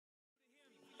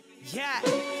Yeah,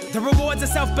 the rewards of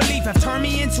self-belief have turned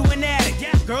me into an addict.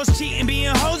 Yeah, girls cheating,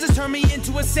 being hoes has turned me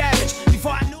into a savage.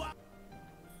 Before I knew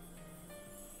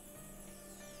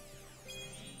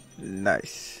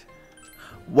Nice.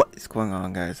 What is going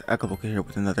on, guys? Igopoker here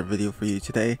with another video for you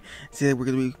today. Today we're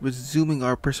going to be resuming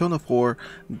our Persona 4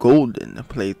 Golden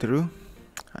playthrough.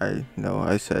 I know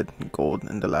I said gold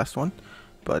in the last one,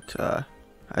 but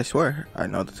I swear I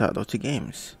know the title to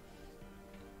games.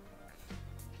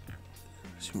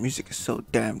 This music is so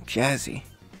damn jazzy.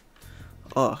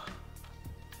 Oh.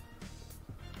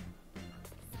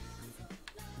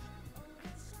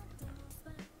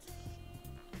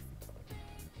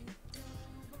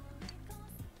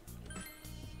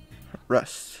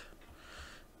 Rust.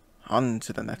 On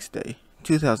to the next day.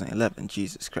 2011.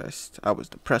 Jesus Christ. I was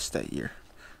depressed that year.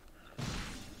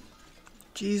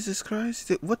 Jesus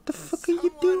Christ. What the fuck are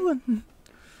you doing?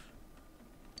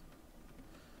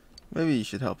 Maybe you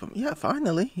should help him. Yeah,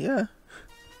 finally. Yeah.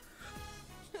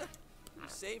 You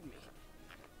saved me.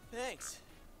 Thanks.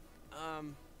 Oh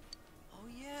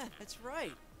yeah, that's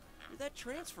right. You're that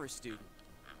transfer student.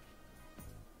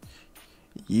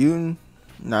 Yun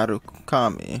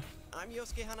Narukami. I'm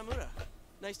Yosuke Hanamura.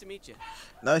 Nice to meet you.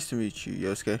 Nice to meet you,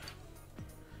 Yosuke.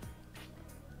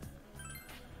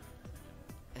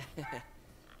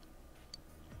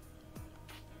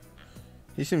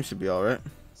 He seems to be alright.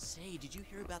 Say, did you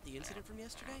hear about the incident from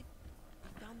yesterday?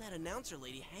 I found that announcer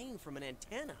lady hanging from an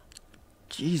antenna.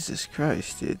 Jesus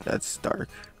Christ, dude. That's dark.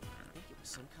 I think it was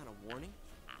some kind of warning.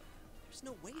 There's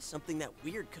no way something that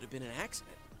weird could have been an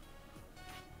accident.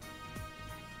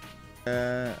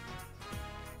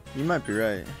 You might be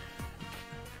right.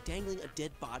 Dangling a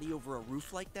dead body over a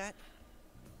roof like that?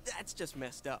 That's just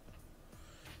messed up.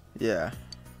 Yeah.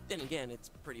 Then again, it's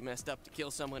pretty messed up to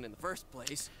kill someone in the first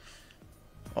place.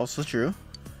 Also true.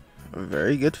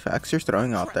 Very good facts you're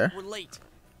throwing out there. We're late.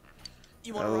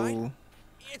 You want to ride?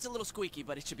 It's a little squeaky,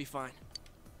 but it should be fine.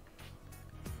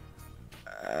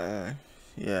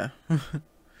 Yeah.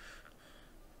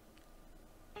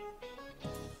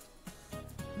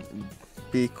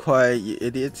 Be quiet, you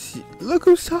idiots. Look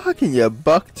who's talking, you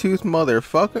bucktooth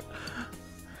motherfucker.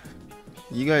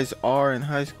 You guys are in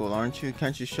high school, aren't you?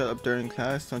 Can't you shut up during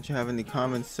class? Don't you have any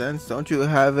common sense? Don't you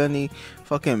have any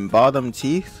fucking bottom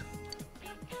teeth?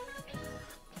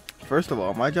 First of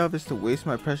all, my job is to waste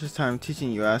my precious time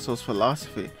teaching you assholes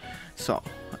philosophy.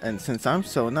 And since I'm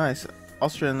so nice, I'll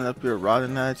straighten up your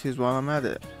rotten attitudes while I'm at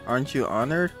it. Aren't you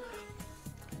honored?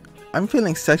 I'm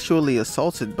feeling sexually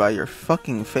assaulted by your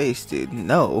fucking face, dude.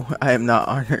 No, I am not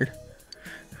honored.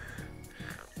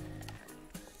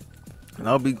 And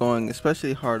I'll be going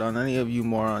especially hard on any of you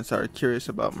morons that are curious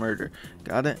about murder.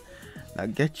 Got it? Now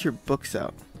get your books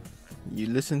out. You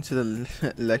listen to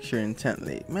the lecture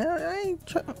intently. Man, I ain't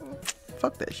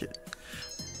fuck that shit.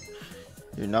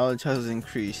 Your knowledge has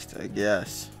increased, I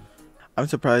guess. I'm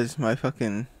surprised my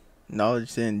fucking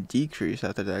knowledge didn't decrease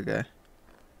after that guy.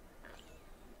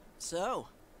 So,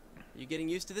 you getting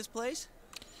used to this place?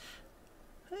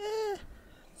 It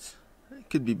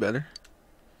could be better.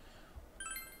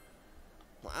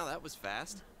 Wow, that was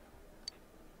fast.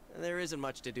 There isn't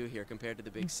much to do here compared to the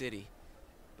big city.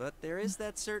 But there is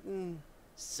that certain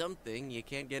something you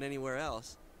can't get anywhere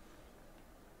else.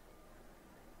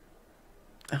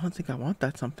 I don't think I want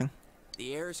that something.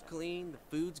 The air's clean, the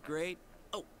food's great.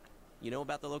 Oh, you know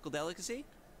about the local delicacy?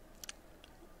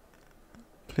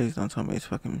 Please don't tell me it's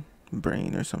fucking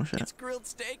brain or some shit. It's grilled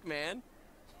steak, man.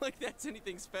 Like that's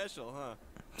anything special, huh?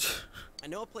 I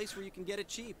know a place where you can get it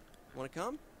cheap. Wanna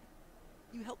come?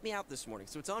 You helped me out this morning,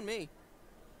 so it's on me.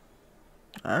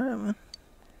 Alright, man.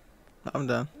 I'm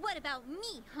done. What about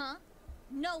me, huh?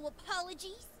 No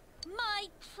apologies? My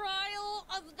trial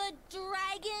of the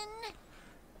dragon?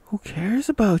 Who cares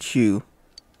about you?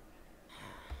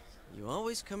 You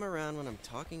always come around when I'm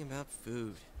talking about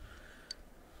food.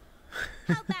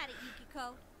 How about it,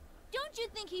 Yukiko? Don't you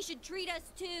think he should treat us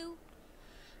too?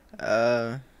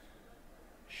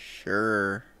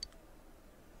 Sure.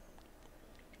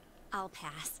 I'll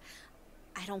pass.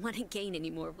 I don't want to gain any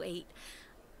more weight.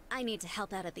 I need to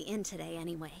help out at the inn today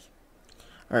anyway.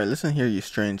 Alright, listen here, you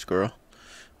strange girl.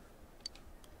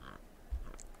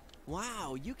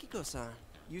 Wow, Yukiko-san.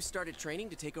 You started training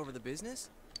to take over the business?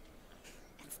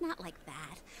 It's not like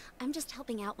that. I'm just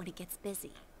helping out when it gets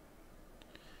busy.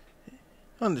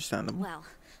 Understandable. Well,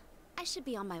 I should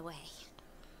be on my way.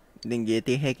 Then get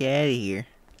the heck out of here.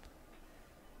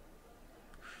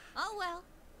 Oh well,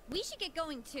 we should get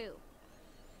going too.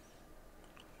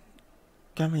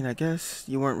 I mean, I guess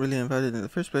you weren't really invited in the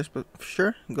first place, but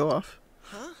sure, go off.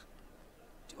 Huh?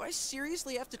 Do I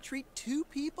seriously have to treat two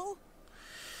people?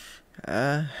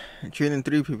 You're treating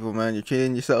 3 people, man. You're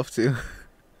treating yourself too.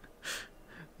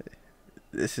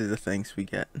 This is the thanks we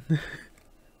get.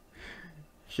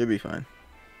 Should be fine.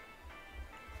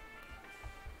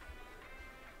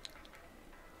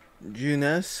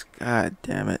 Junes? God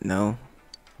damn it, no.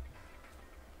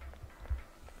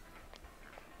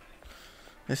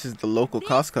 This is the local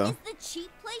Costco. This is the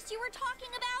cheap place you were talking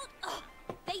about? Ugh,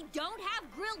 they don't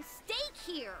have grilled steak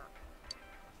here.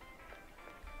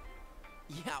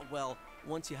 Yeah, well,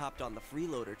 once you hopped on the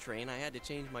freeloader train, I had to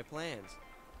change my plans.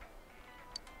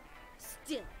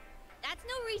 Still, that's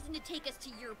no reason to take us to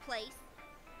your place.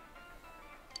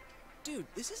 Dude,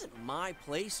 this isn't my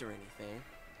place or anything.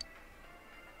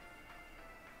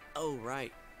 Oh,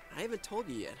 right. I haven't told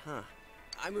you yet, huh?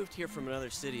 I moved here from another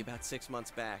city about 6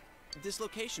 months back. This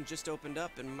location just opened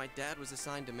up and my dad was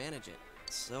assigned to manage it.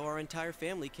 So our entire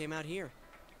family came out here.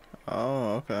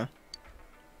 Oh, okay.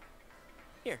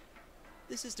 Here,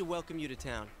 this is to welcome you to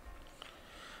town.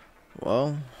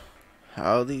 Well,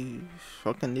 howdy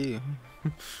fucking do you?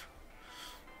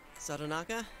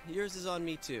 Sadonaka, yours is on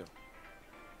me too.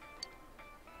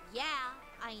 Yeah,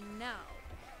 I know.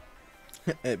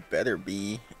 It better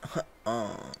be.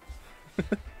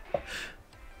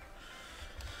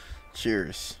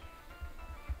 Cheers.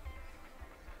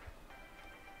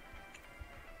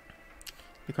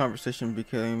 The conversation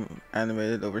became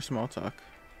animated over small talk.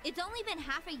 It's only been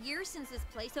half a year since this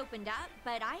place opened up,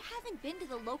 but I haven't been to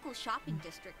the local shopping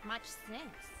district much since.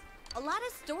 A lot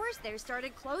of stores there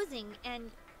started closing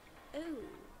and... Ooh,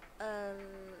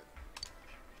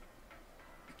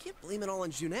 You can't blame it all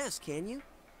on Junes, can you?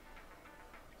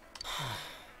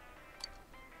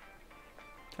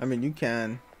 I mean, you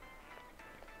can.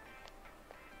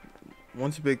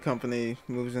 Once a big company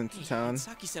moves into town.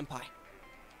 Saki-senpai.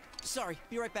 Sorry,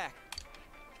 be right back.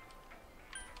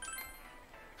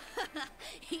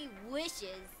 he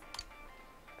wishes.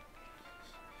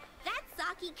 That's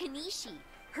Saki Kanishi.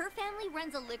 Her family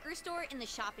runs a liquor store in the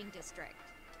shopping district.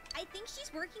 I think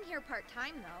she's working here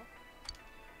part-time, though.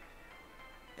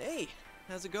 Hey,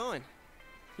 how's it going?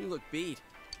 You look beat.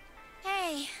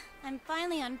 Hey, I'm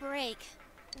finally on break.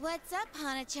 What's up,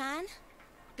 Hana-chan?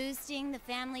 Boosting the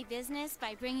family business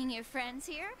by bringing your friends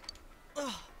here?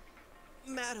 Ugh,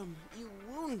 madam, you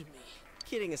wound me.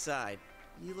 Kidding aside,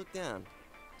 you look down.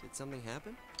 Did something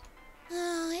happen?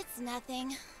 Oh, it's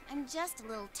nothing. I'm just a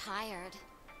little tired.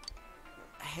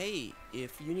 Hey,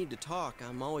 if you need to talk,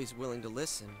 I'm always willing to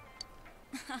listen.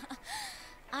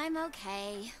 I'm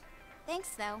okay.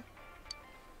 Thanks, though.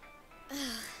 Ugh,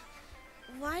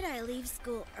 why'd I leave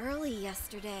school early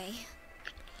yesterday?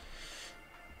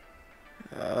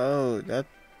 Oh, that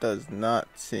does not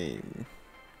seem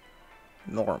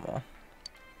normal.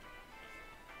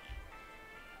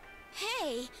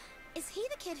 Hey, is he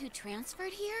the kid who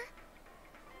transferred here?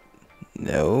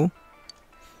 No.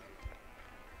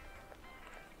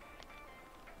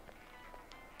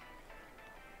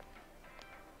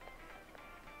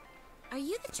 Are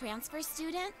you the transfer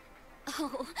student?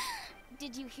 Oh,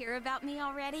 did you hear about me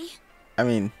already? I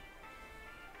mean,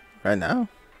 right now.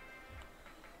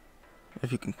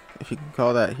 If you can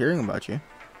call that hearing about you,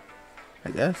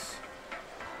 I guess.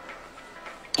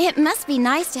 It must be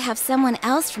nice to have someone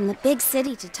else from the big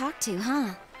city to talk to,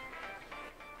 huh?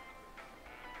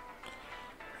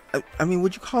 I mean,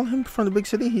 would you call him from the big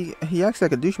city? He acts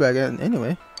like a douchebag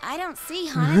anyway. I don't see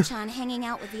Hana-chan hanging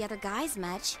out with the other guys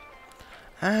much.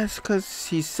 That's because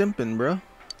he's simping, bro.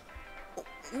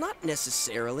 Not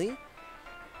necessarily.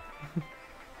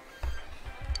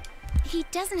 He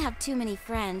doesn't have too many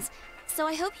friends, so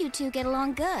I hope you two get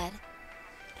along good.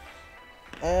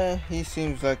 He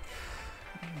seems like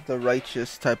the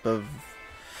righteous type of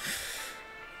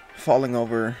falling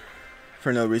over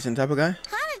for no reason type of guy.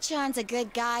 Hana-chan's a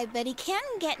good guy, but he can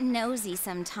get nosy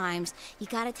sometimes. You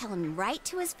gotta tell him right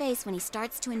to his face when he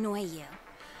starts to annoy you.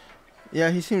 Yeah,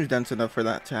 he seems dense enough for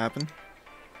that to happen.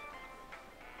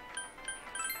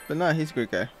 But no, he's a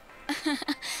good guy.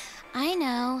 I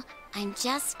know. I'm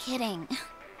just kidding.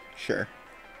 Sure.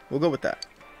 We'll go with that.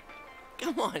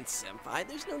 Come on, senpai.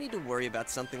 There's no need to worry about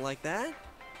something like that.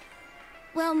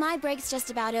 Well, my break's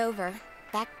just about over.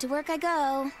 Back to work I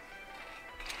go.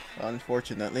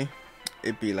 Unfortunately,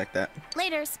 it be like that.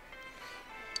 Laters.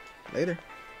 Later.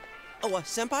 Oh,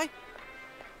 senpai?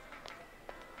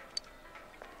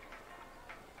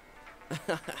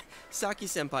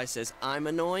 Saki-senpai says I'm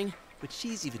annoying, but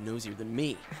she's even nosier than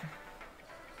me.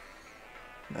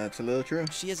 That's a little true.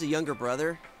 She has a younger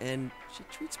brother, and she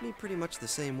treats me pretty much the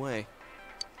same way.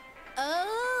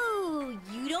 Oh,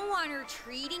 you don't want her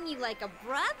treating you like a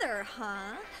brother,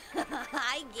 huh?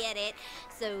 I get it.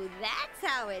 So that's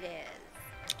how it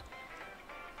is.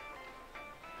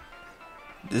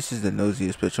 This is the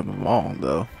nosiest bitch of them all,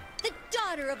 though. The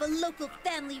daughter of a local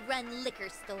family-run liquor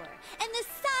store, and the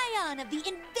scion of the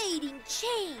invading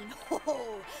chain.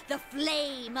 Oh, the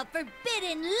flame of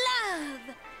forbidden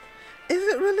love. Is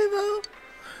it really,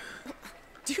 though?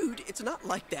 Dude, it's not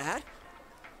like that.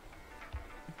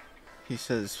 He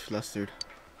says flustered.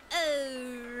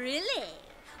 Oh, really?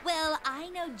 Well, I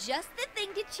know just the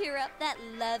thing to cheer up that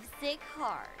lovesick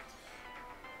heart.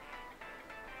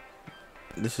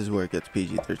 This is where it gets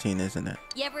PG-13, isn't it?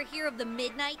 You ever hear of the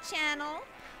Midnight Channel?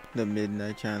 The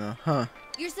Midnight Channel, huh?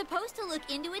 You're supposed to look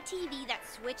into a TV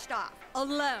that's switched off,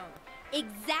 alone,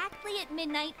 exactly at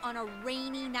midnight on a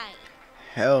rainy night.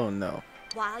 Hell no.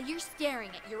 While you're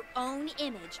staring at your own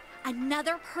image,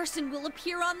 another person will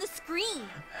appear on the screen.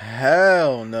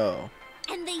 Hell no.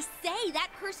 And they say that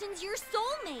person's your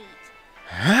soulmate.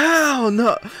 Hell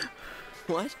no.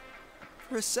 What?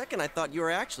 For a second, I thought you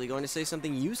were actually going to say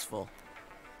something useful.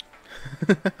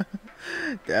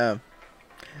 Damn.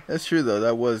 That's true, though.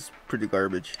 That was pretty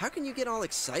garbage. How can you get all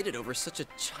excited over such a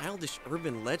childish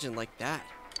urban legend like that?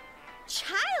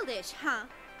 Childish, huh?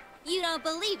 You don't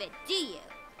believe it, do you?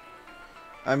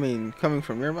 I mean, coming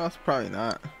from your mouth, probably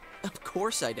not. Of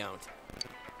course I don't.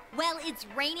 Well, it's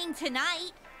raining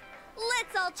tonight.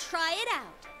 Let's all try it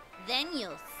out. Then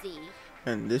you'll see.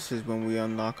 And this is when we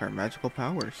unlock our magical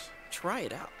powers. Try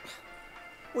it out.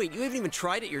 Wait, you haven't even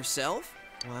tried it yourself?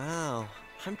 Wow.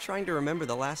 I'm trying to remember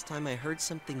the last time I heard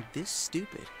something this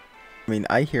stupid. I mean,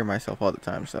 I hear myself all the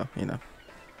time, so, you know.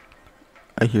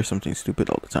 I hear something stupid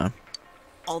all the time.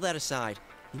 All that aside,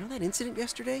 you know that incident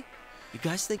yesterday? You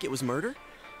guys think it was murder?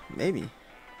 Maybe.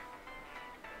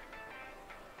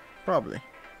 Probably.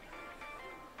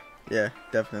 Yeah,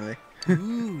 definitely.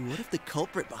 Ooh, what if the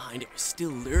culprit behind it was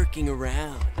still lurking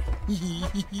around?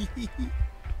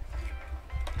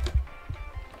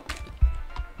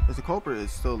 If the culprit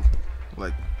is still,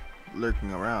 like,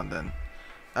 lurking around, then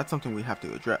that's something we have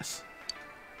to address.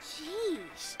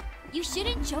 Jeez. You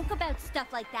shouldn't joke about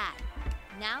stuff like that.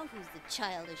 Now who's the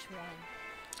childish one?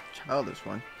 Childish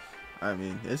one. I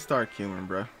mean, it's dark humor,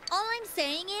 bro. All I'm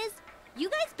saying is, you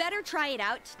guys better try it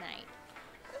out tonight.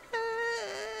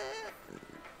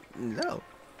 No.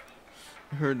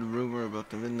 I heard the rumor about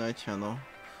the Midnight Channel,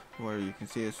 where you can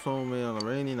see a soulmate on a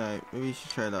rainy night. Maybe you should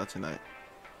try it out tonight.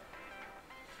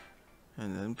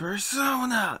 And then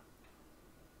Persona!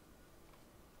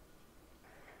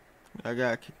 I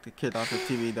gotta kick the kid off the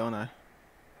TV, don't I?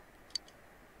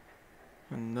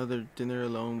 Another dinner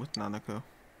alone with Nanako.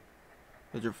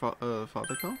 Did your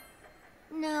father call?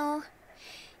 No.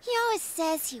 He always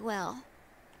says he will.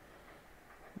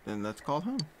 Then let's call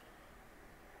home.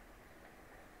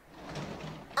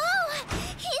 Oh!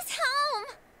 He's home!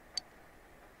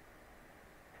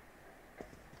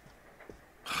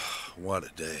 What a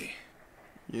day.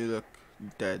 You look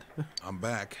dead. I'm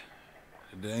back.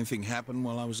 Did anything happen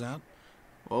while I was out?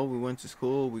 Well, we went to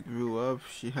school, we grew up,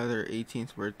 she had her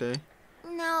 18th birthday.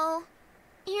 No.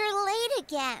 You're late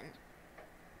again.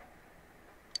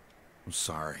 I'm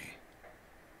sorry.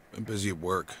 Been busy at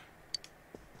work.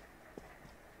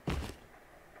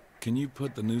 Can you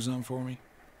put the news on for me?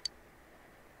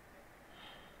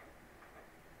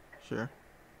 Sure.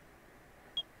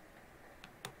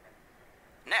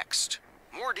 Next,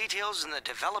 more details in the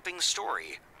developing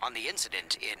story on the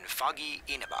incident in Foggy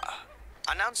Inaba.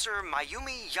 Announcer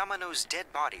Mayumi Yamano's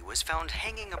dead body was found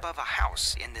hanging above a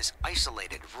house in this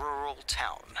isolated rural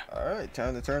town. Alright,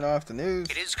 time to turn off the news.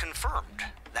 It is confirmed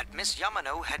that Miss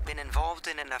Yamano had been involved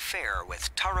in an affair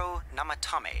with Taro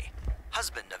Namatame,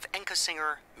 husband of enka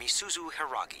singer Misuzu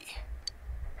Hiragi.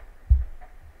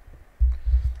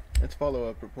 Let's follow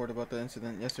up report about the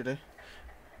incident yesterday.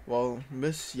 While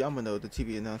Miss Yamano, the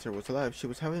TV announcer, was alive, she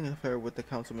was having an affair with the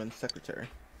councilman's secretary.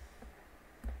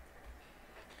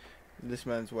 This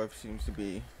man's wife seems to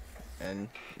be an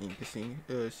enka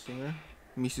singer,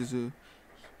 Misuzu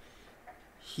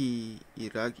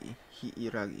Hiragi.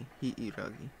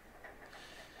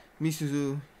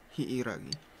 Misuzu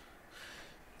Hiragi.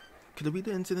 Could it be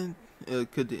the incident?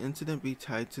 Could the incident be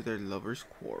tied to their lovers'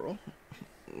 quarrel?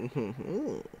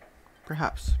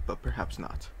 Perhaps, but perhaps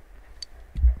not.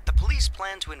 The police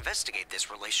plan to investigate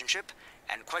this relationship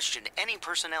and question any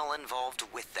personnel involved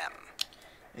with them.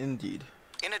 Indeed.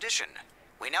 In addition,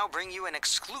 we now bring you an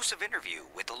exclusive interview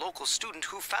with the local student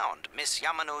who found Miss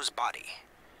Yamano's body.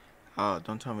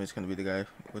 Don't tell me it's gonna be the guy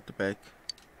with the bag.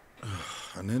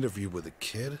 An interview with a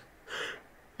kid?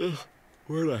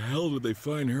 Where the hell did they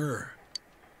find her?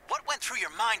 What went through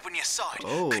your mind when you saw it?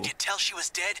 Oh. Could you tell she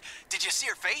was dead? Did you see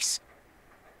her face?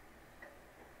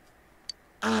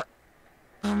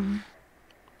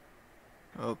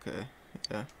 Okay,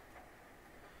 yeah.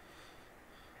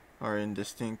 Or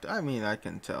indistinct. I mean, I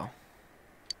can tell.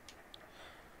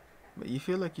 But you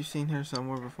feel like you've seen her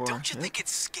somewhere before. Don't you think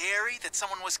it's scary that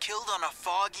someone was killed on a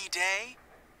foggy day?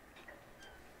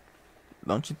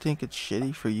 Don't you think it's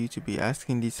shitty for you to be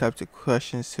asking these types of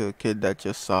questions to a kid that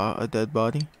just saw a dead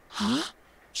body? Huh?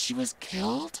 She was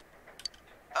killed?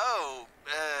 Oh,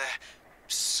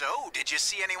 so did you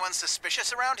see anyone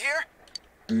suspicious around here?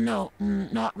 No,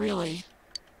 not really.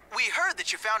 We heard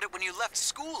that you found it when you left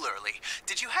school early.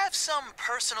 Did you have some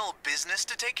personal business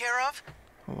to take care of?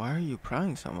 Why are you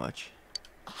prying so much?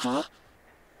 Huh?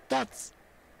 That's...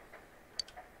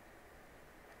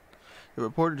 The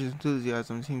reporter's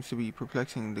enthusiasm seems to be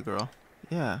perplexing the girl.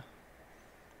 Yeah.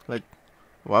 Like,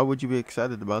 why would you be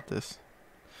excited about this?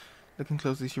 Looking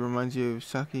closely, she reminds you of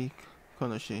Saki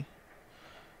Konoshi,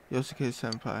 Yosuke's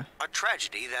senpai. A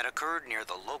tragedy that occurred near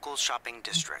the local shopping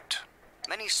district.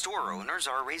 Many store owners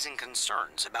are raising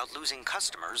concerns about losing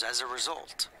customers as a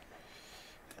result.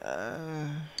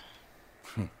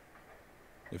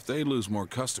 If they lose more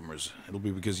customers, it'll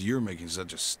be because you're making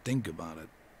such a stink about it.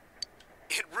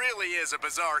 It really is a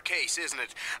bizarre case, isn't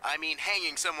it? I mean,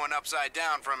 hanging someone upside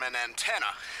down from an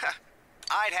antenna.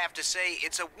 I'd have to say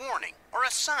it's a warning or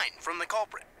a sign from the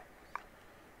culprit.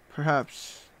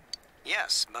 Perhaps.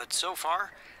 Yes, but so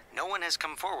far, no one has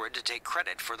come forward to take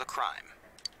credit for the crime.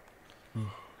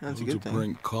 That's a good thing.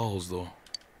 Bring calls, though.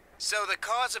 So the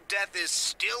cause of death is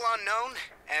still unknown,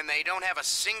 and they don't have a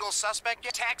single suspect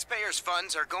yet? Taxpayers'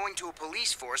 funds are going to a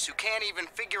police force who can't even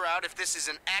figure out if this is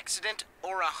an accident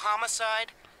or a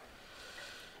homicide?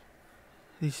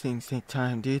 These things take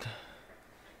time, dude.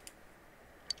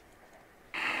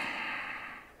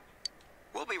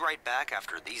 We'll be right back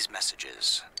after these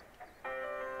messages.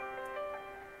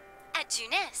 At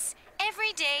Jeunesse,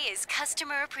 every day is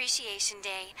Customer Appreciation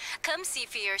Day. Come see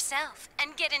for yourself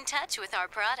and get in touch with our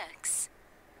products.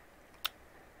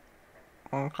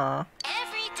 Okay.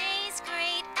 Every day's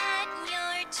great at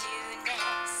your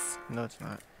Jeunesse. No, it's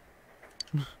not.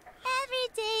 Every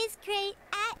day's great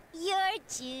at your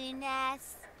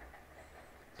Jeunesse.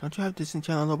 Don't you have Disney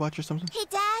Channel to watch or something? Hey,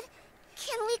 Dad,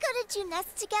 can we go to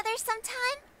Jeunesse together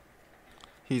sometime?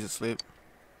 He's asleep.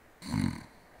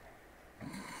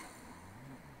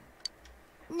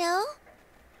 No?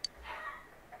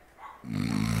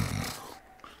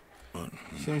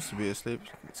 He seems to be asleep.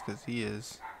 It's because he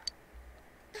is.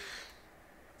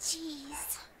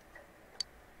 Jeez.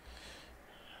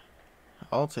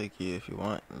 I'll take you if you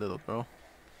want, little bro.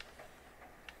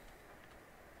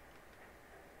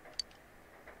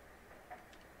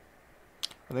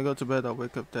 When I go to bed, I'll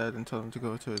wake up Dad and tell him to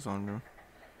go to his own room.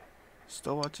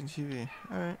 Still watching TV.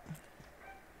 Alright.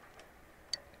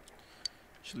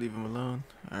 Should leave him alone.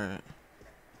 Alright.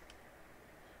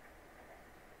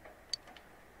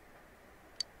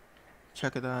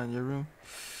 Check it out in your room.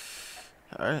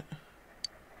 Alright.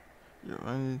 You're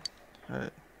running.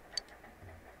 Alright.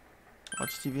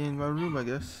 Watch TV in my room, I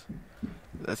guess.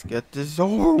 Let's get this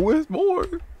over with more.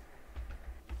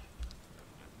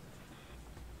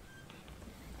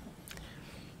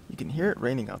 You can hear it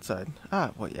raining outside.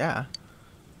 Ah, well, yeah.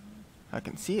 I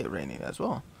can see it raining as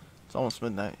well. It's almost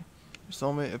midnight. Your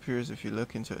soulmate appears if you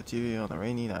look into a TV on a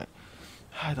rainy night.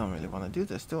 I don't really want to do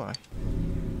this, do I?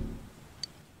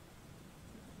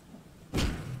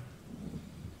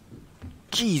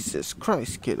 Jesus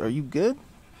Christ, kid, are you good?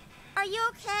 Are you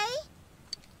okay?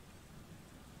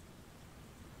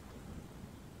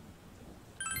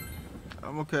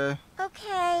 I'm okay.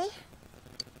 Okay.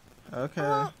 Okay.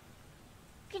 Well,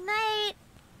 good night.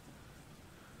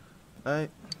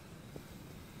 Night.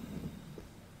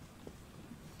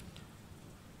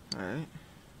 Alright.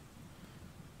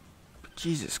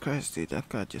 Jesus Christ, dude, that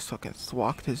guy just fucking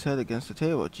thwacked his head against the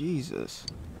table. Jesus.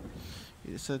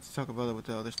 He decided to talk about it with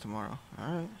the others tomorrow.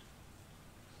 Alright.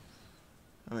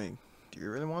 I mean, do you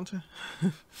really want to?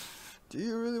 Do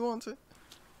you really want to?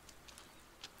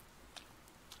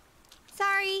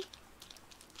 Sorry.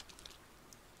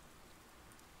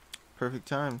 Perfect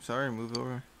time. Sorry, move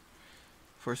over.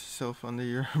 Force yourself under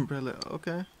your umbrella.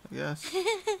 Okay, I guess.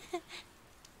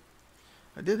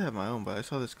 I did have my own, but I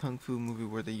saw this kung fu movie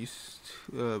where they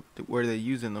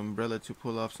use an umbrella to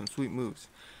pull off some sweet moves,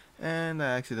 and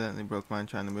I accidentally broke mine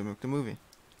trying to mimic the movie.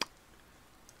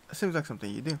 That seems like something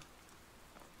you do.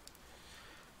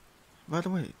 By the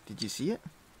way, did you see it?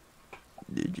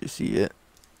 Did you see it?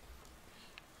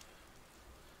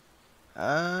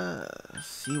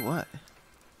 See what?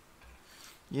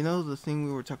 You know the thing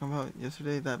we were talking about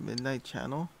yesterday, that midnight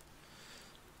channel?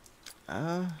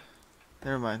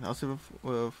 Never mind. I'll save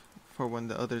it for when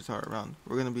the others are around.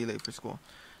 We're gonna be late for school.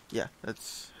 Yeah,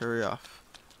 let's hurry off.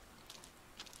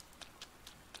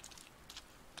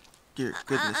 Dear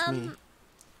goodness me.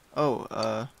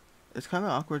 Oh, it's kind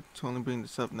of awkward to only bring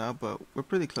this up now, but we're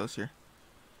pretty close here.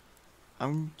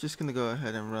 I'm just gonna go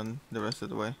ahead and run the rest of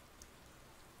the way.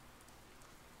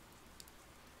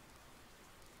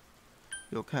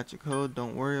 You'll catch a code,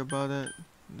 don't worry about it.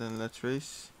 Then let's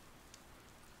race.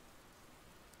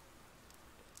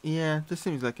 Yeah, this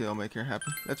seems like it'll make her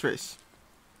happy. Let's race.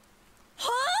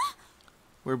 Huh?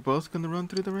 We're both gonna run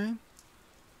through the rain?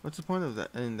 What's the point of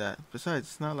that? Besides,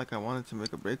 it's not like I wanted to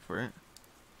make a break for it.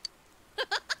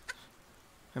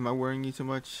 Am I worrying you too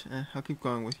much? I'll keep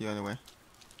going with you anyway.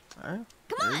 Alright,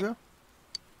 there you go.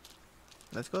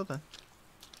 Let's go then.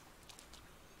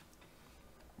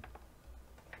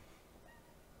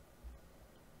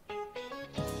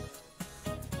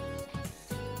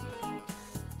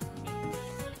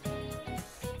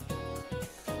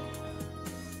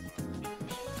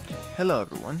 Hello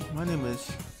everyone, my name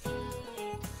is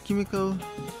Kimiko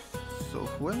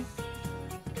Sofue?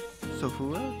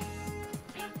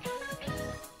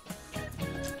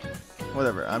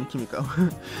 Whatever, I'm Kimiko.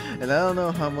 And I don't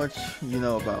know how much you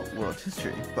know about world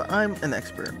history, but I'm an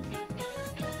expert.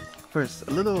 First,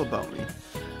 a little about me.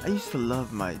 I used to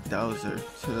love my dowser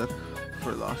to look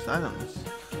for lost items,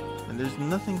 and there's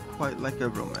nothing quite like a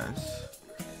romance.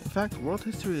 In fact, world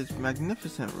history is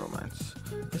magnificent romance.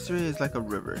 History is like a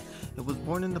river. It was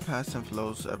born in the past and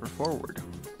flows ever forward.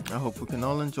 I hope we can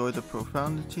all enjoy the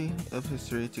profundity of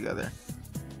history together.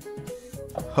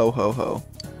 Ho ho ho.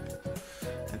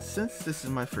 And since this is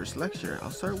my first lecture,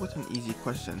 I'll start with an easy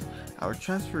question. Our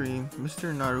transferee,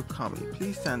 Mr. Narukami,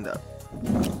 please stand up.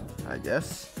 I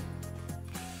guess.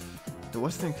 The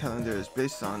Western calendar is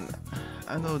based on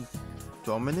Anno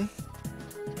Domini,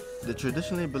 the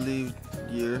traditionally believed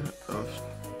year of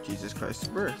Jesus Christ's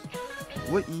birth.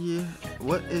 What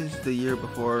is the year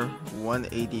before 1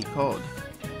 AD called?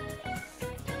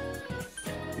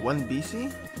 1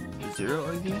 BC? 0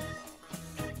 AD?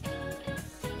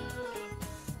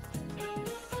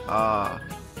 Ah,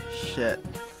 shit.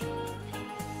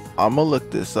 I'ma look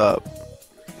this up.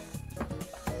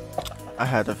 I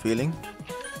had a feeling.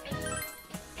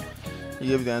 You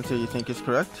give the answer you think is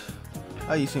correct?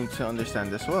 You seem to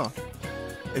understand this well.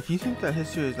 If you think that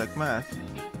history is like math,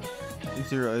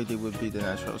 0 AD would be the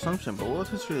natural assumption, but world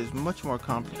history is much more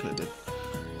complicated.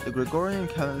 The Gregorian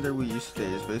calendar we use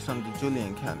today is based on the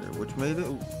Julian calendar,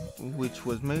 which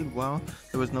was made while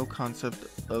there was no concept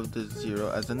of the 0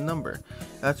 as a number.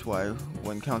 That's why,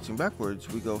 when counting backwards,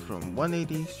 we go from 1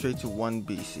 AD straight to 1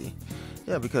 BC.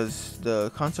 Yeah, because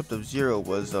the concept of 0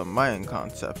 was a Mayan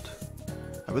concept.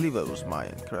 I believe it was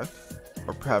Mayan, correct?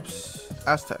 Or perhaps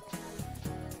Aztec.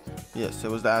 Yes,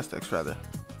 it was the Aztecs rather.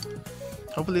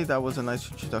 Hopefully that was a nice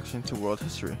introduction to world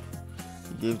history.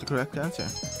 You gave the correct answer.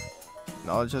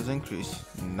 Knowledge has increased.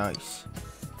 Nice.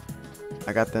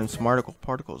 I got them smarticle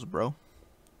particles, bro.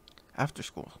 After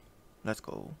school. Let's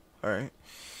go. Alright.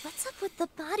 What's up with the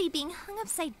body being hung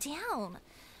upside down?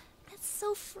 That's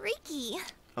so freaky.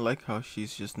 I like how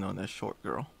she's just known as Short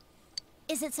Girl.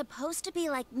 Is it supposed to be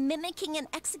like mimicking an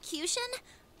execution?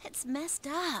 It's messed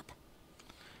up.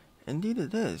 Indeed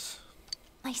it is.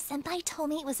 My senpai told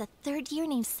me it was a third year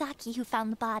named Saki who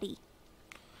found the body.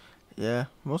 Yeah,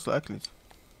 most likely.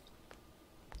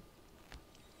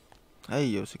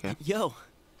 Hey, Yosuke. Yo.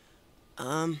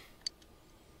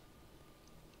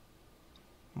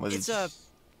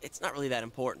 It's not really that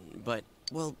important, but,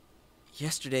 well,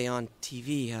 yesterday on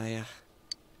TV,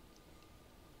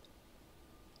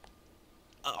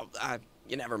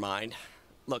 you never mind.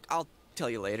 Look, I'll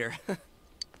tell you later.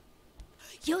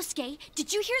 Yosuke,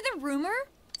 did you hear the rumor?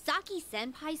 Saki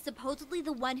Senpai's supposedly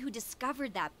the one who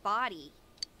discovered that body.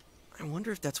 I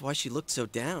wonder if that's why she looked so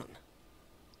down.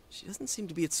 She doesn't seem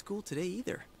to be at school today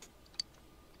either.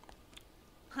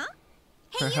 Huh?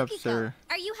 Hey, Perhaps Yukiko,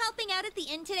 are you helping out at the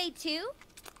inn today too?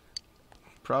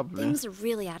 Probably. Things are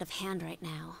really out of hand right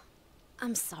now.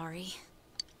 I'm sorry.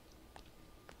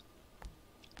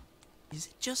 Is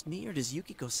it just me, or does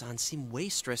Yukiko-san seem way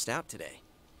stressed out today?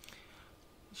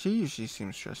 She usually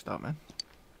seems stressed out, man.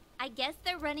 I guess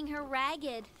they're running her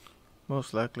ragged.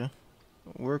 Most likely.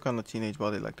 Work on a teenage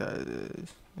body like that,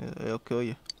 it'll kill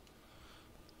you.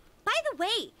 By the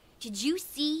way, did you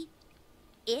see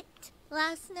it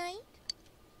last night?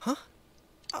 Huh?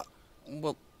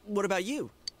 Well, what about you?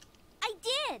 I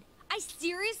did! I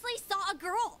seriously saw a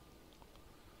girl!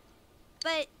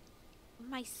 But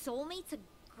my soulmate's a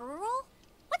girl?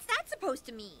 What's that supposed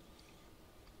to mean?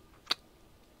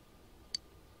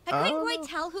 I couldn't quite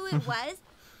tell who it was,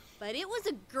 but it was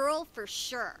a girl for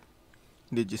sure.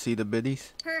 Did you see the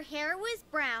biddies? Her hair was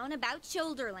brown, about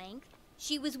shoulder length.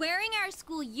 She was wearing our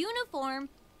school uniform,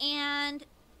 and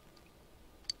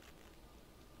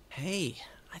Hey,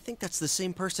 I think that's the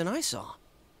same person I saw.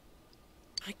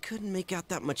 I couldn't make out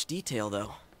that much detail,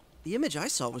 though. The image I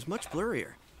saw was much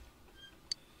blurrier.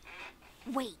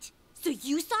 Wait, so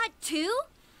you saw it too?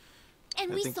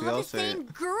 And we saw the same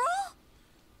girl?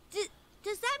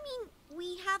 Does that mean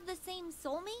we have the same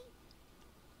soulmate?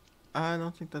 I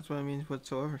don't think that's what it means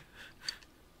whatsoever.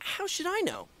 How should I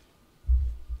know?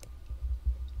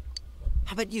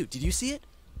 How about you? Did you see it?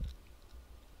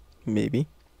 Maybe.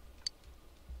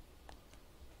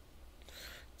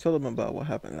 Tell them about what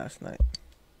happened last night.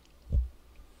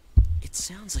 It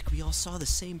sounds like we all saw the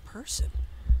same person.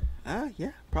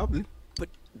 Yeah, probably. But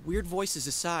weird voices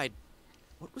aside,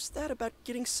 what was that about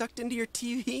getting sucked into your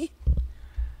TV?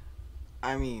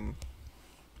 I mean,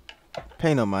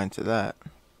 pay no mind to that.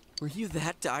 Were you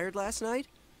that tired last night?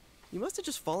 You must have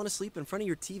just fallen asleep in front of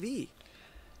your TV.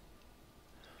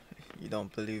 You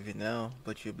don't believe it now,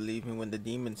 but you believe me when the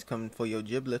demons come for your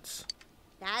giblets.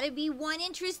 That'd be one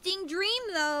interesting dream,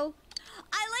 though.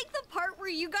 I like the part where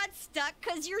you got stuck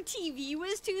because your TV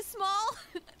was too small.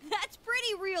 That's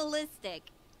pretty realistic.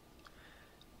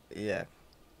 Yeah.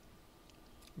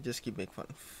 Just keep making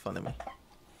fun of me.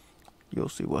 You'll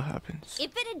see what happens.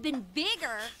 If it had been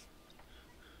bigger...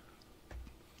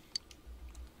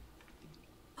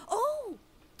 Oh,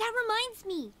 that reminds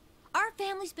me. Our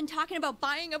family's been talking about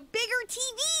buying a bigger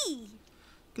TV.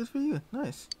 Good for you.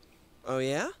 Nice. Oh,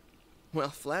 yeah? Well,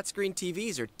 flat screen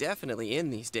TVs are definitely in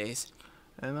these days.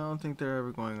 And I don't think they're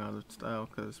ever going out of style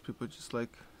because people just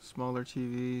like smaller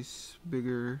TVs,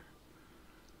 bigger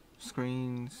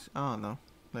screens. I don't know.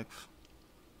 Like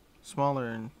smaller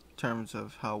in terms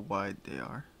of how wide they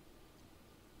are.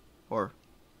 Or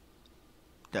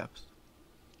depth.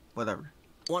 Whatever.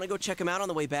 Want to go check them out on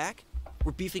the way back?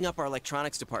 We're beefing up our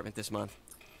electronics department this month.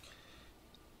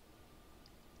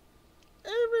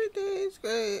 Everything's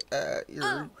great at your...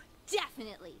 Oh,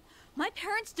 definitely. My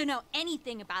parents don't know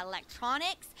anything about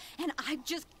electronics, and I've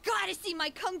just gotta see my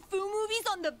kung fu movies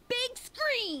on the big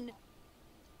screen!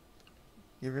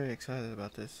 You're very excited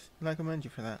about this, and I commend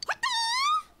you for that.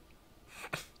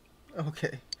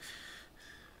 Okay.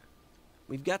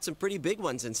 We've got some pretty big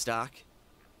ones in stock.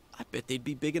 I bet they'd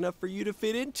be big enough for you to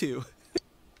fit into.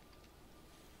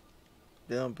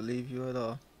 They don't believe you at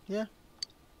all. Yeah.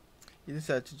 You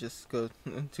decided to just go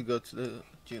to the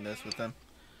Junes with them.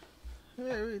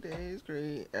 Every day is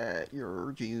great at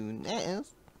your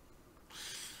Junes.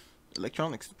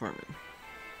 Electronics department.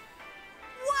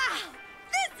 Wow!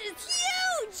 This is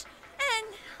huge! And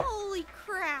holy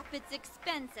crap, it's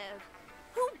expensive.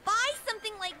 Who buys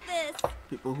something like this?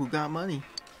 People who got money.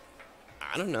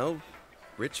 I don't know.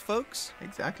 Rich folks?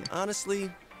 Exactly. Honestly,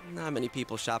 not many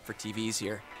people shop for TVs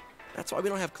here. That's why we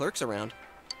don't have clerks around.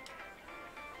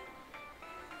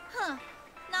 Huh.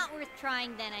 Not worth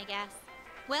trying then, I guess.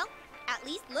 Well, at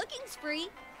least looking's free.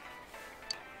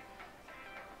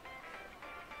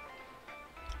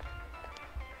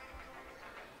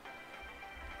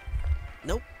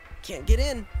 Nope. Can't get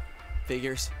in.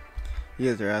 Figures.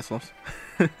 You guys are assholes.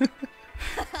 This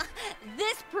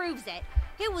proves it.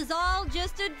 It was all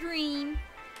just a dream.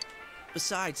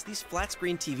 Besides, these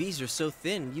flat-screen TVs are so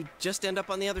thin, you'd just end up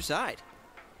on the other side.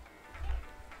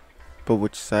 But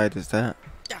which side is that?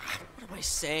 What am I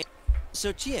saying?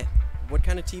 So, Chia, what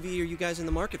kind of TV are you guys in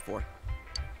the market for?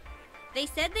 They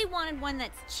said they wanted one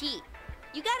that's cheap.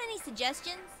 You got any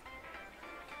suggestions?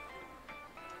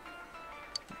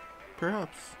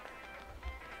 Perhaps.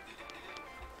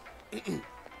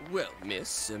 Well,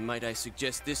 miss, might I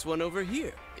suggest this one over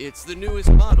here? It's the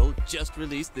newest model, just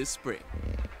released this spring.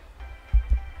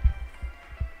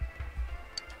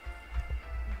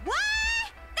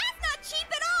 What? That's not cheap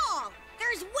at all!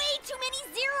 There's way too many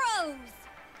zeros!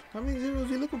 How many zeros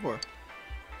are you looking for?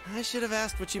 I should have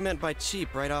asked what you meant by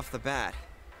cheap right off the bat.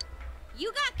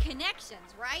 You got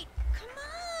connections, right? Come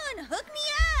on, hook me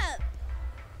up!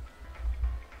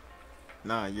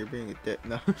 Nah, you're being a dick.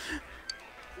 No.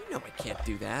 You know I can't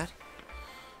do that.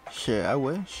 Shit, I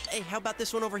wish. Hey, how about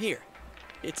this one over here?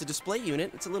 It's a display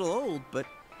unit. It's a little old, but...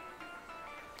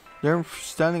 They're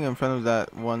standing in front of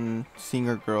that one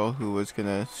singer girl who was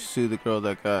gonna sue the girl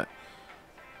that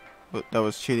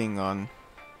was cheating on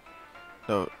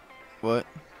the... What?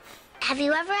 Have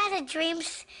you ever had a dream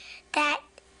that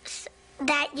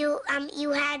you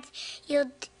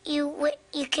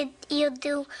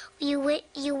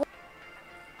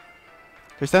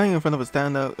They're standing in front of a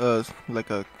standout,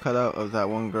 like a cutout of that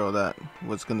one girl that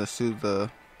was gonna sue the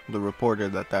reporter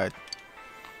that died.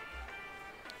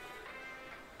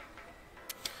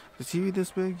 The TV this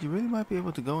big, you really might be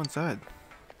able to go inside.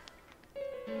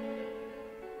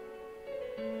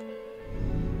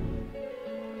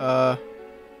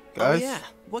 Guys? Oh yeah,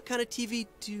 what kind of TV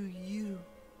do you...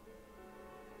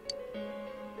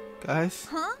 Guys?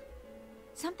 Huh?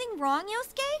 Something wrong,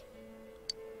 Yosuke?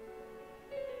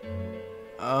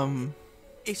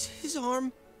 Is his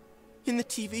arm in the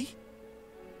TV?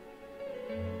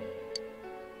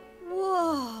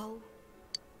 Whoa.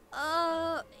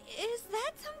 Is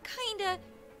that some kind of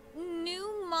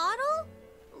new model?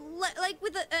 Like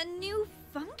with a new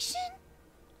function?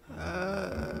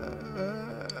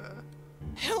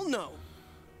 Hell no!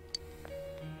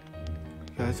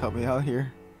 Guys, help me out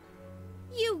here.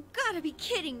 You gotta be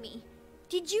kidding me.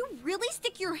 Did you really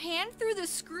stick your hand through the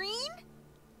screen?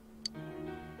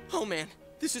 Oh man,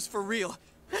 this is for real.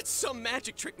 That's some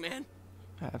magic trick, man.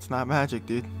 That's not magic,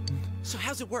 dude. So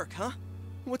how's it work, huh?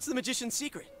 What's the magician's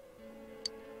secret?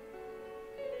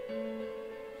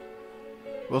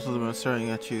 Both of them are staring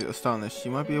at you, astonished.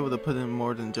 You might be able to put in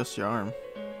more than just your arm.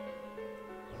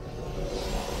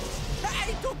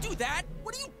 Hey, don't do that!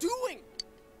 What are you doing?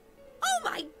 Oh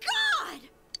my god!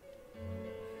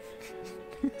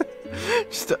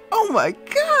 Just oh my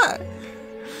god!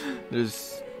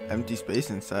 There's empty space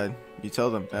inside. You tell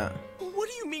them that. What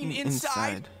do you mean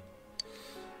inside?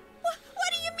 What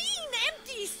do you mean,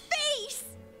 empty space?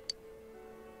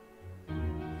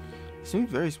 Seems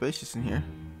very spacious in here.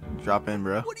 Drop in,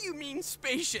 bro. What do you mean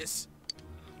spacious?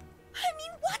 I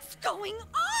mean, what's going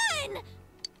on?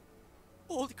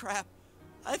 Holy crap.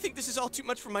 I think this is all too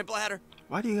much for my bladder.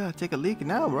 Why do you gotta take a leak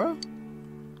now, bro?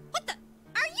 What the?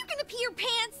 Are you gonna pee your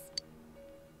pants?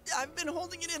 I've been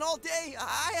holding it in all day.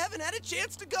 I haven't had a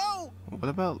chance to go. What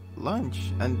about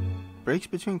lunch and breaks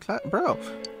between class? Bro.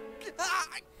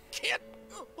 I can't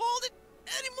hold it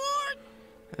anymore.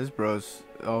 This bro's,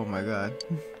 oh my god.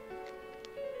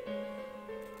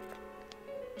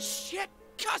 Shit,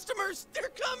 customers, they're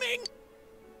coming.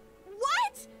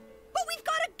 What? But we've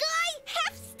got a guy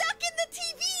half stuck in the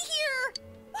TV here.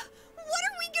 What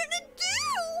are we gonna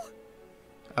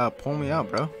do? Pull me out,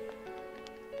 bro.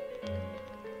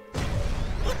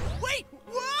 Wait!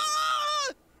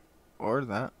 Whoa! Or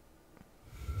that.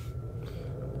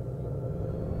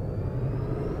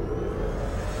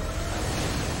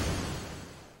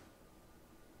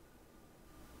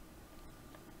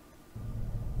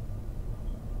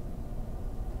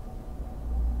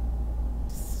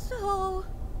 So,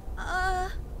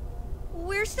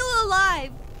 we're still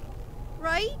alive,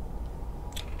 right?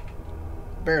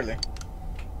 Barely.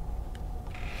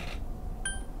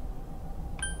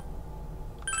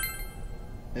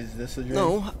 Is this a dream?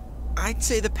 No, I'd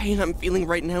say the pain I'm feeling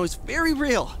right now is very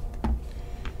real.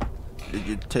 Did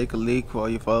you take a leak while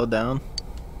you fell down?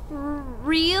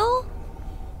 Real?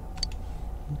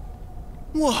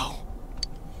 Whoa.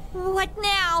 What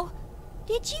now?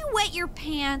 Did you wet your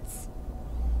pants?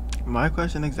 My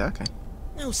question exactly.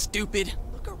 No, stupid.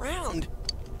 Look around.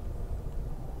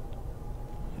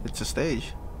 It's a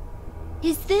stage.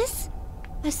 Is this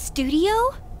a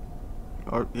studio?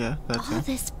 Or, yeah, that's All it.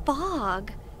 this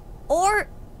fog. Or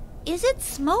is it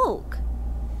smoke?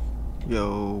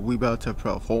 Yo, we about to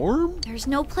perform? There's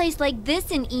no place like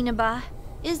this in Inaba,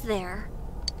 is there?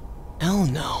 Hell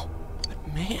no.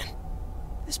 But man,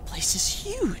 this place is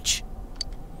huge.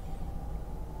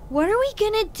 What are we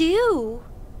gonna do?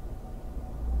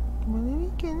 What are we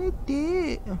gonna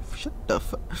do? Shut the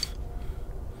fuck.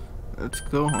 Let's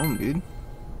go home, dude.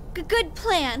 Good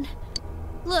plan.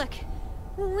 Look,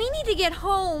 we need to get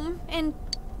home and...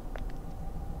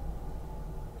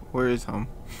 Where is home?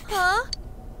 Huh?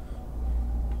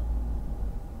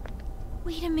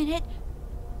 Wait a minute.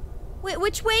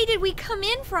 Which way did we come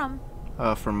in from?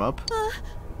 From up?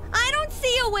 I don't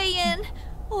see a way in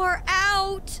or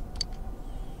out.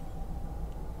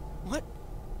 What?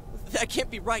 That can't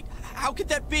be right. How could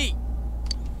that be?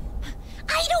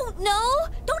 I don't know.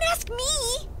 Don't ask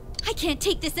me. I can't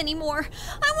take this anymore.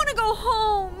 I want to go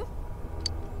home.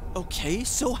 Okay,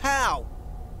 so how?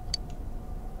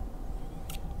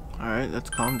 Alright, let's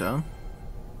calm down.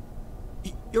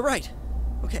 You're right.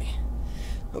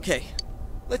 Okay.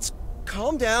 Let's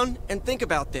calm down and think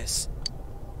about this.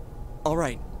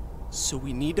 Alright, so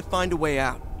we need to find a way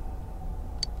out.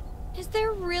 Is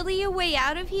there really a way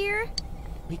out of here?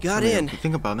 We got in.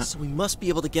 Think about it. So we must be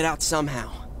able to get out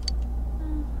somehow.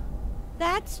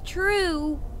 That's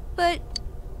true, but...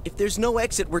 If there's no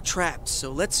exit, we're trapped,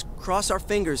 so let's cross our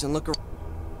fingers and look around.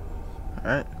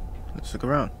 Alright, let's look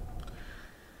around.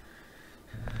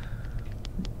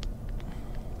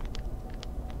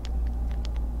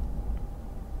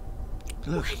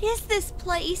 Look. What is this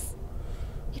place?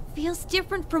 It feels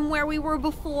different from where we were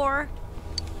before.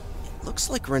 Looks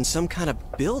like we're in some kind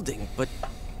of building, but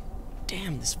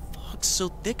damn, this fog's so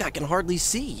thick I can hardly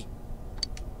see.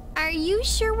 Are you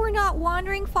sure we're not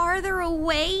wandering farther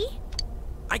away?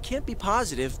 I can't be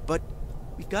positive, but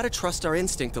we've got to trust our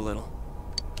instinct a little.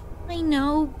 I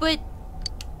know, but...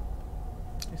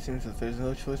 It seems that there's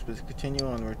no choice but to continue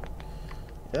onward.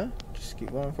 Yeah, just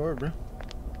keep going forward, bro.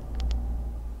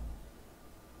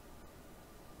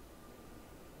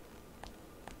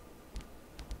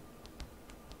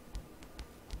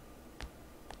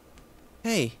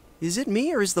 Hey, is it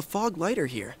me or is the fog lighter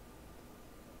here?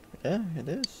 Yeah, it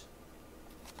is.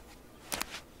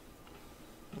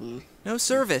 No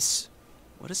service.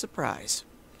 What a surprise.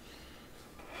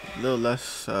 A little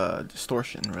less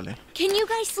distortion, really. Can you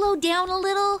guys slow down a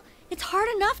little? It's hard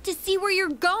enough to see where you're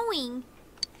going.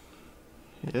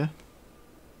 Yeah.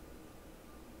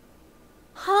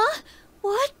 Huh?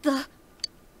 What the?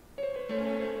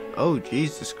 Oh,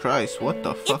 Jesus Christ, what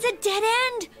the fuck? It's a dead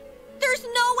end! There's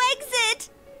no exit!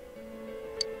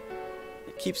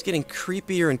 It keeps getting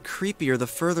creepier and creepier the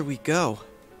further we go.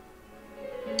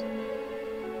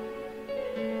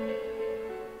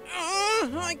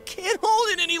 I can't hold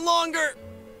it any longer!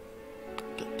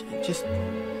 Just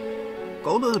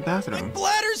go to the bathroom. My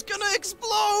bladder's gonna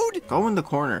explode! Go in the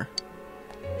corner.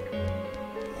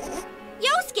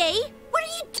 Yosuke, what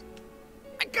are you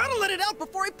I gotta let it out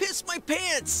before I piss my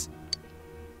pants!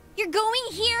 You're going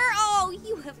here? Oh,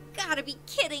 you have gotta be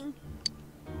kidding.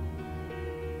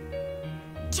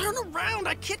 Turn around!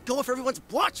 I can't go if everyone's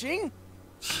watching!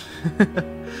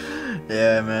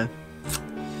 Yeah, man.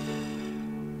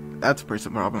 That's a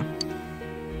person problem.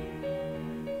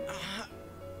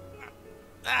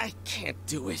 I can't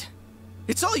do it.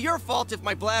 It's all your fault if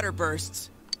my bladder bursts.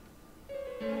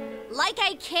 Like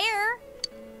I care.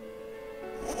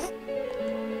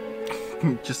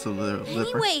 Just a little zipper.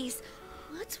 Anyways,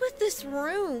 what's with this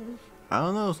room? I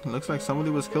don't know. Looks like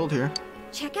somebody was killed here.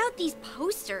 Check out these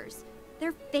posters.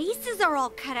 Their faces are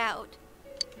all cut out.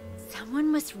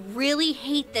 Someone must really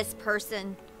hate this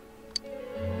person.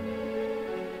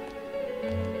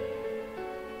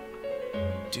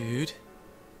 Dude,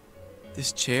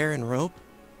 this chair and rope,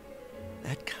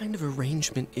 that kind of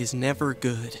arrangement is never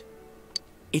good.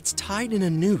 It's tied in a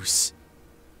noose.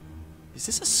 Is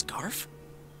this a scarf?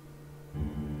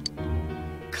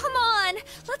 Come on,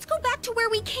 let's go back to where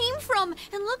we came from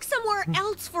and look somewhere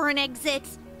else for an exit.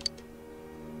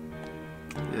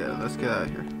 Yeah, let's get out of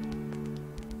here.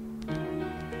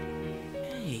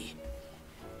 Hey,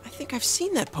 I think I've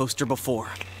seen that poster before.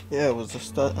 Yeah, it was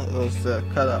the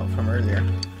cutout from earlier.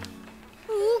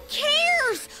 Who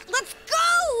cares? Let's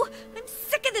go! I'm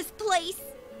sick of this place.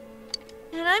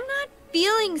 And I'm not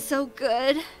feeling so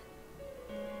good.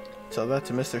 Tell that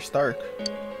to Mr. Stark.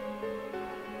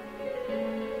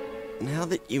 Now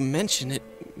that you mention it,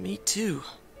 me too.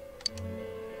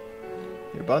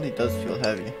 Your body does feel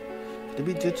heavy. Could it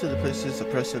be due to the place's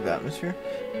oppressive atmosphere?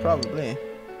 Probably.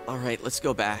 Alright, let's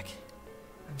go back.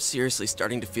 I'm seriously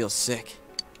starting to feel sick.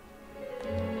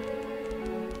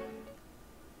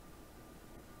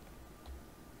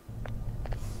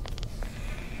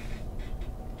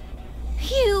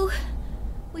 Phew!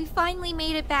 We finally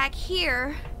made it back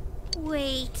here.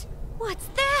 Wait, what's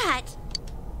that?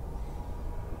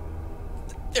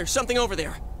 There's something over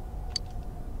there.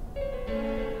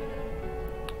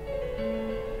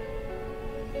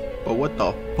 But what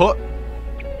the fuck?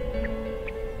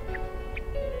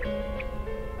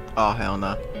 Oh, hell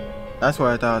no. That's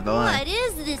where I thought of the line. What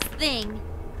is this thing?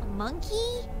 A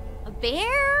monkey? A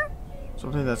bear?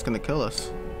 Something that's gonna kill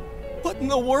us. What in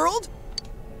the world?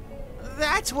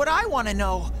 That's what I want to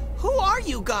know. Who are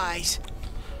you guys?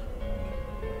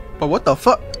 But what the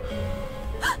fuck?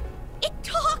 It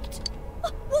talked!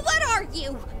 What are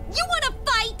you? You wanna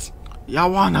fight?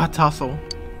 Y'all wanna tussle?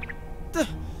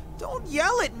 Don't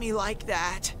yell at me like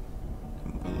that.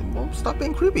 Well, stop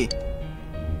being creepy.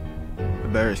 The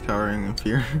bear is cowering in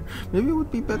fear. Maybe it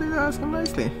would be better to ask him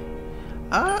nicely.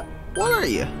 What are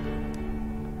you?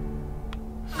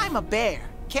 I'm a bear.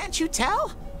 Can't you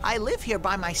tell? I live here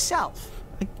by myself.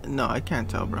 No, I can't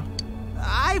tell, bro.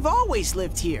 I've always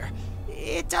lived here.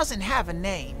 It doesn't have a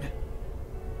name.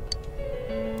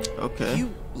 Okay.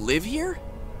 You live here?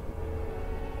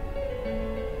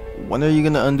 When are you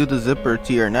gonna undo the zipper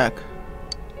to your neck?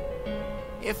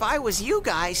 If I was you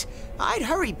guys, I'd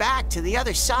hurry back to the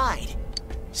other side.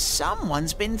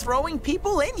 Someone's been throwing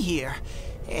people in here.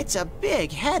 It's a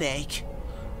big headache.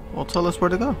 Well, tell us where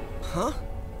to go. Huh?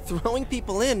 Throwing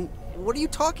people in? What are you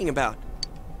talking about?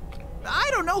 I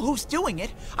don't know who's doing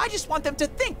it. I just want them to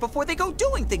think before they go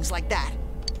doing things like that.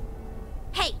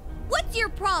 Hey, what's your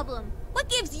problem? What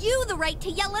gives you the right to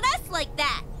yell at us like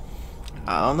that?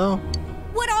 I don't know.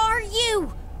 What are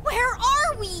you? Where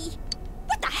are we?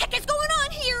 What the heck is going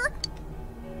on here?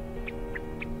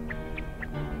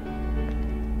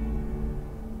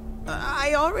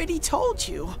 I already told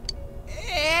you.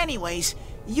 Anyways,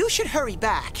 you should hurry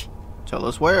back. Tell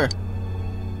us where.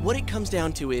 What it comes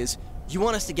down to is, you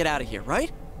want us to get out of here, right?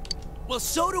 Well,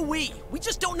 so do we. We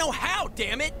just don't know how,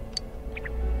 damn it.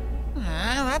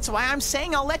 That's why I'm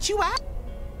saying I'll let you out.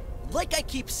 Like I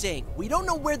keep saying, we don't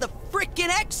know where the frickin'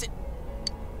 exit...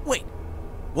 Wait,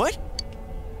 what?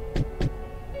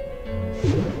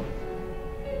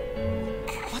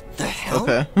 What the hell?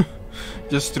 Okay.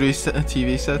 Just 3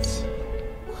 TV sets.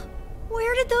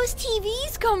 Where did those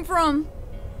TVs come from?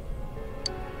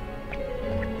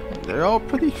 They're all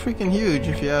pretty freaking huge,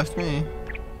 if you ask me.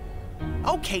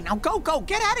 Okay, now go,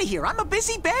 get out of here. I'm a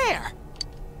busy bear.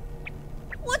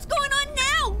 What's going on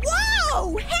now?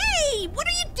 Whoa! Hey! What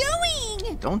are you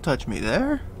doing? Don't touch me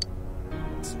there.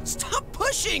 Stop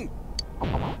pushing!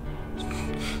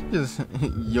 Just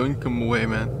yoink him away,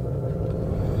 man.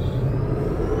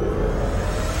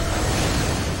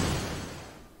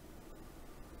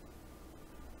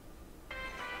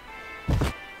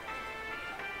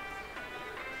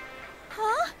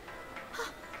 Huh?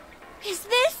 Is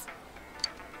this?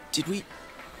 Did we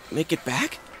make it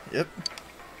back? Yep.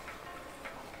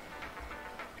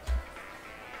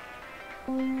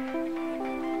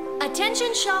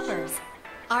 Attention shoppers!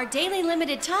 Our daily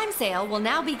limited time sale will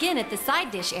now begin at the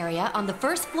side dish area on the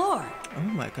first floor. Oh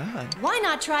my god. Why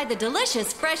not try the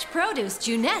delicious fresh produce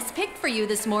Juness picked for you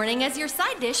this morning as your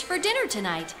side dish for dinner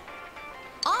tonight?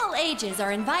 All ages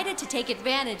are invited to take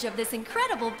advantage of this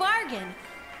incredible bargain.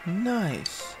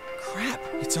 Nice. Crap,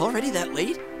 it's already that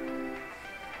late?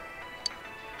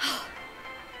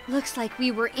 Looks like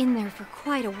we were in there for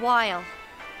quite a while.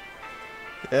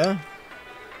 Yeah.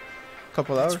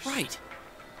 Couple hours. That's right.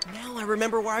 Now I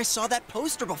remember where I saw that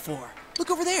poster before. Look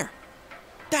over there.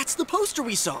 That's the poster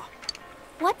we saw.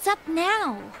 What's up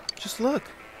now? Just look.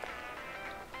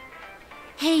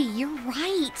 Hey, you're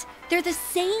right. They're the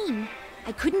same.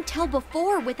 I couldn't tell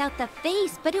before without the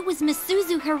face, but it was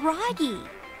Misuzu Hiragi.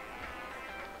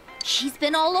 She's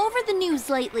been all over the news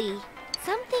lately.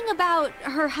 Something about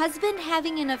her husband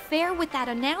having an affair with that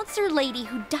announcer lady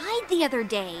who died the other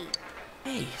day.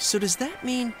 Hey, so does that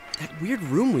mean that weird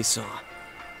room we saw?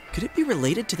 Could it be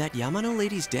related to that Yamano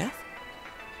lady's death?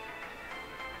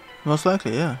 Most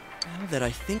likely, yeah. Now that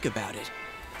I think about it,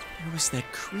 there was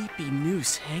that creepy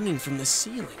noose hanging from the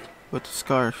ceiling. With the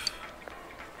scarf.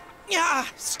 Yeah,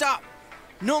 stop!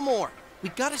 No more! We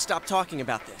gotta stop talking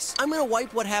about this. I'm gonna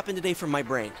wipe what happened today from my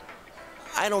brain.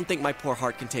 I don't think my poor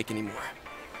heart can take any more.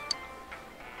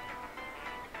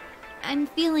 I'm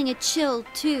feeling a chill,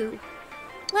 too.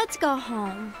 Let's go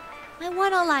home. I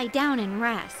want to lie down and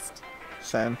rest.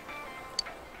 Sam.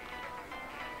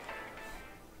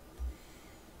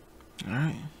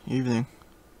 Alright, evening.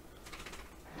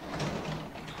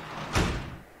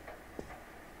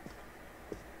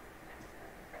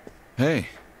 Hey,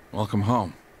 welcome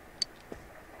home.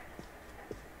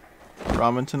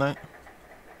 Ramen tonight?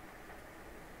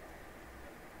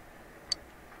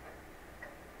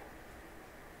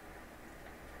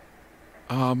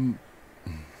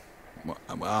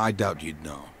 Well, I doubt you'd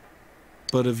know.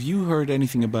 But have you heard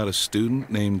anything about a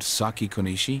student named Saki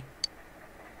Konishi?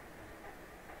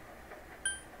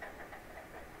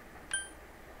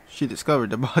 She discovered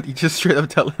the body. Just straight up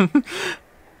tell him.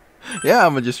 Yeah,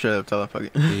 I'm gonna just straight up tell him. Fuck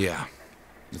it. Yeah,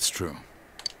 it's true.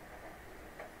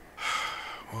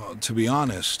 Well, to be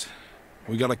honest,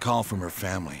 we got a call from her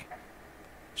family.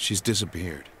 She's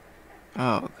disappeared.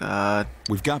 Oh, God.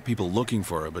 We've got people looking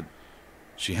for her, but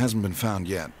she hasn't been found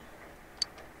yet.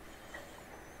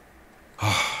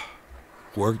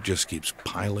 Work just keeps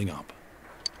piling up.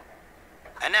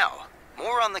 And now,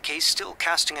 more on the case still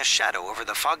casting a shadow over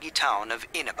the foggy town of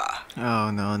Inaba.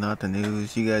 Oh, no, not the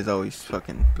news. You guys always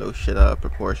fucking blow shit out of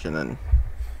proportion and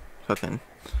fucking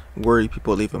worry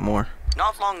people even more.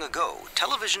 Not long ago,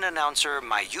 television announcer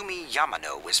Mayumi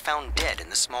Yamano was found dead in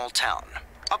the small town.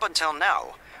 Up until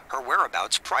now, her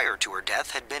whereabouts prior to her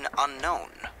death had been unknown.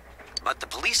 But the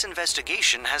police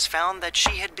investigation has found that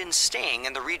she had been staying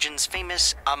in the region's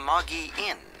famous Amagi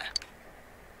Inn.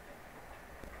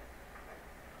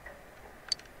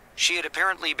 She had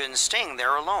apparently been staying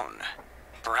there alone.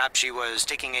 Perhaps she was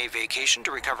taking a vacation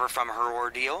to recover from her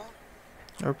ordeal?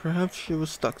 Or perhaps she was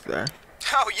stuck there.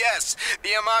 Oh yes, the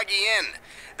Amagi Inn.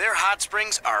 Their hot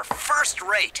springs are first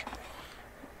rate.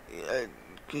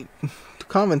 The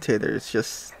commentator is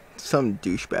just some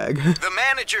douchebag. The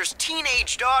manager's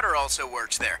teenage daughter also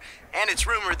works there, and it's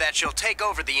rumored that she'll take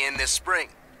over the inn this spring.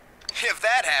 If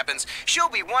that happens, she'll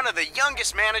be one of the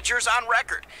youngest managers on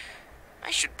record.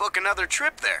 I should book another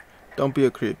trip there. Don't be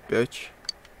a creep, bitch.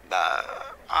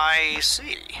 I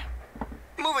see.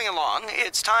 Moving along,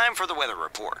 it's time for the weather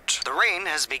report. The rain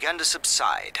has begun to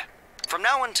subside. From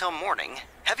now until morning,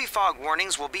 heavy fog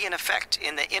warnings will be in effect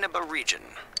in the Inaba region.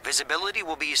 Visibility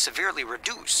will be severely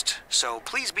reduced, so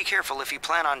please be careful if you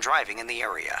plan on driving in the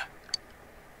area.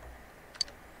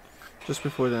 Just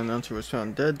before the announcer was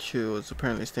found dead, she was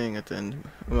apparently staying at the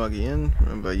Umagi Inn,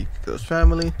 run by Yukiko's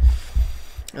family.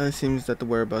 And it seems that the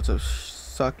whereabouts of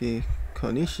Saki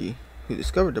Konishi, who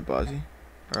discovered the body,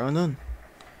 are unknown.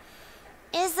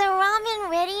 Is the ramen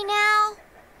ready now?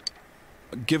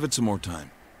 Give it some more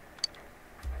time.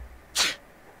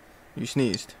 You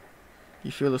sneezed.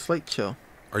 You feel a slight chill.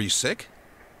 Are you sick?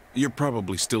 You're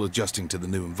probably still adjusting to the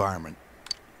new environment.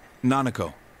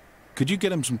 Nanako, could you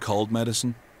get him some cold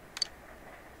medicine?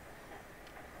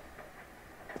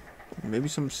 Maybe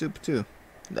some soup too.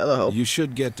 That'll help. You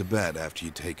should get to bed after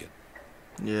you take it.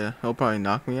 Yeah, he'll probably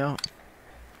knock me out.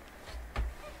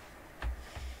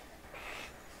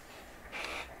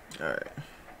 Alright.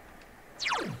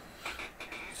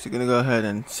 So gonna go ahead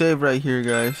and save right here,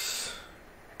 guys.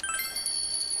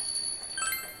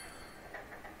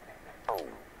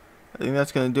 I think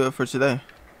that's gonna do it for today.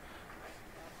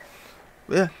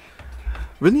 But yeah,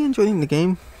 really enjoying the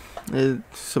game.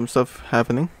 Some stuff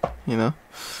happening, you know,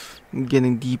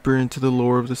 getting deeper into the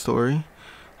lore of the story.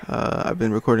 I've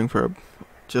been recording for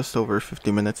just over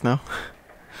 50 minutes now.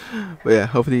 But yeah,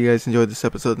 hopefully you guys enjoyed this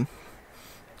episode.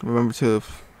 Remember to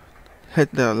hit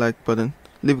that like button,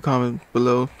 leave a comment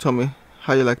below, tell me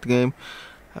how you like the game,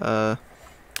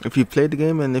 if you played the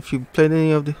game, and if you played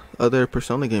any of the other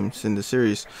Persona games in the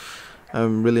series.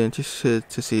 I'm really interested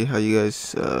to see how you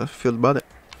guys feel about it.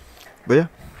 But yeah,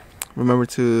 remember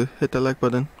to hit that like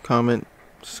button, comment,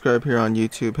 subscribe here on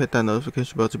YouTube, hit that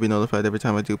notification bell to be notified every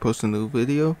time I do post a new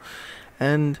video,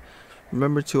 and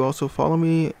remember to also follow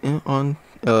me on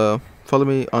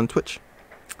Twitch.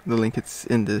 The link is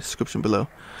in the description below.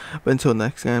 But until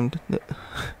next time,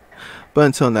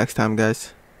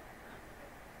 guys,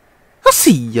 I'll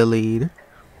see you later.